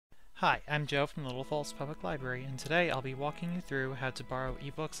Hi, I'm Joe from the Little Falls Public Library, and today I'll be walking you through how to borrow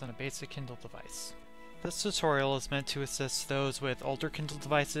ebooks on a basic Kindle device. This tutorial is meant to assist those with older Kindle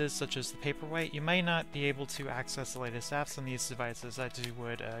devices, such as the paperwhite. You may not be able to access the latest apps on these devices as you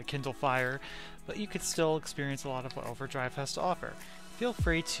would a Kindle Fire, but you could still experience a lot of what Overdrive has to offer. Feel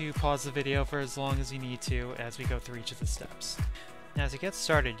free to pause the video for as long as you need to as we go through each of the steps. Now, to get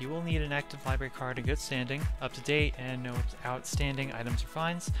started, you will need an active library card in good standing, up to date, and no outstanding items or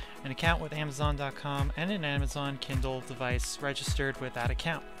fines, an account with Amazon.com, and an Amazon Kindle device registered with that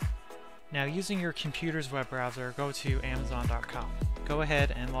account. Now, using your computer's web browser, go to Amazon.com. Go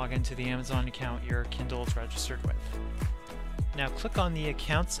ahead and log into the Amazon account your Kindle is registered with. Now, click on the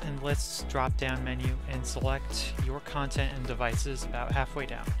Accounts and Lists drop-down menu and select your content and devices about halfway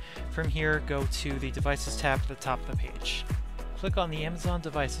down. From here, go to the Devices tab at the top of the page. Click on the Amazon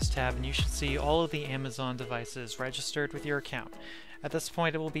Devices tab and you should see all of the Amazon devices registered with your account. At this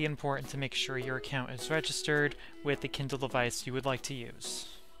point, it will be important to make sure your account is registered with the Kindle device you would like to use.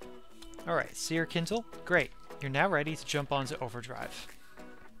 Alright, see your Kindle? Great! You're now ready to jump onto Overdrive.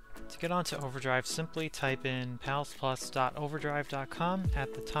 To get onto Overdrive, simply type in palsplus.overdrive.com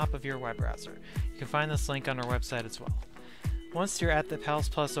at the top of your web browser. You can find this link on our website as well. Once you're at the Pals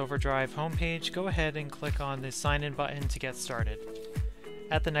Plus Overdrive homepage, go ahead and click on the Sign In button to get started.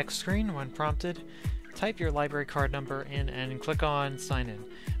 At the next screen, when prompted, type your library card number in and click on Sign In.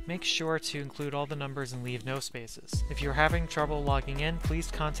 Make sure to include all the numbers and leave no spaces. If you're having trouble logging in,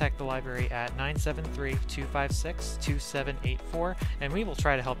 please contact the library at 973-256-2784 and we will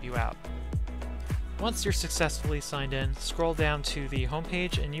try to help you out. Once you're successfully signed in, scroll down to the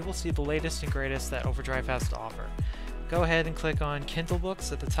homepage and you will see the latest and greatest that Overdrive has to offer. Go ahead and click on Kindle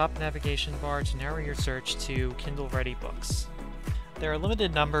Books at the top navigation bar to narrow your search to Kindle-ready books. There are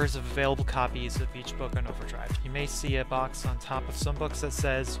limited numbers of available copies of each book on Overdrive. You may see a box on top of some books that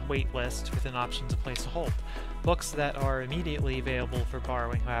says Wait List with an option to place a hold. Books that are immediately available for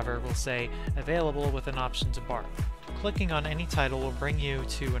borrowing, however, will say Available with an option to borrow. Clicking on any title will bring you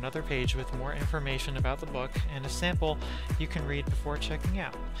to another page with more information about the book and a sample you can read before checking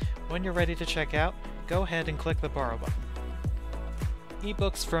out. When you're ready to check out, go ahead and click the Borrow button.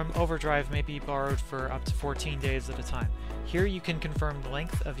 Ebooks from Overdrive may be borrowed for up to 14 days at a time. Here you can confirm the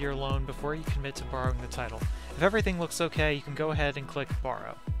length of your loan before you commit to borrowing the title. If everything looks okay, you can go ahead and click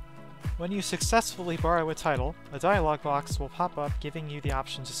Borrow. When you successfully borrow a title, a dialog box will pop up giving you the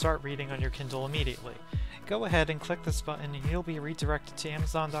option to start reading on your Kindle immediately. Go ahead and click this button and you'll be redirected to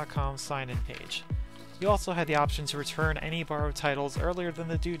Amazon.com's sign-in page. You also have the option to return any borrowed titles earlier than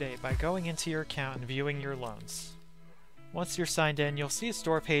the due date by going into your account and viewing your loans. Once you're signed in, you'll see a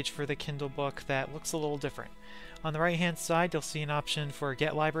store page for the Kindle book that looks a little different. On the right-hand side, you'll see an option for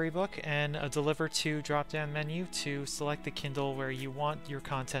Get Library Book and a Deliver To drop-down menu to select the Kindle where you want your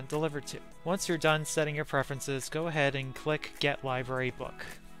content delivered to. Once you're done setting your preferences, go ahead and click Get Library Book.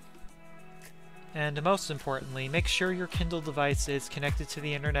 And most importantly, make sure your Kindle device is connected to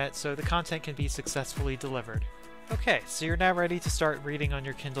the internet so the content can be successfully delivered. Okay, so you're now ready to start reading on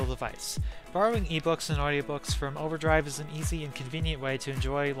your Kindle device. Borrowing ebooks and audiobooks from Overdrive is an easy and convenient way to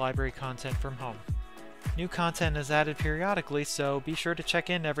enjoy library content from home. New content is added periodically, so be sure to check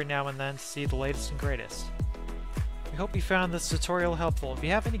in every now and then to see the latest and greatest. We hope you found this tutorial helpful. If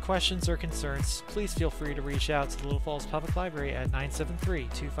you have any questions or concerns, please feel free to reach out to the Little Falls Public Library at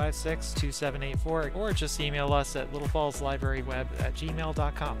 973-256-2784 or just email us at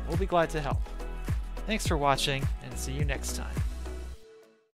littlefallslibraryweb@gmail.com. We'll be glad to help. Thanks for watching, and see you next time.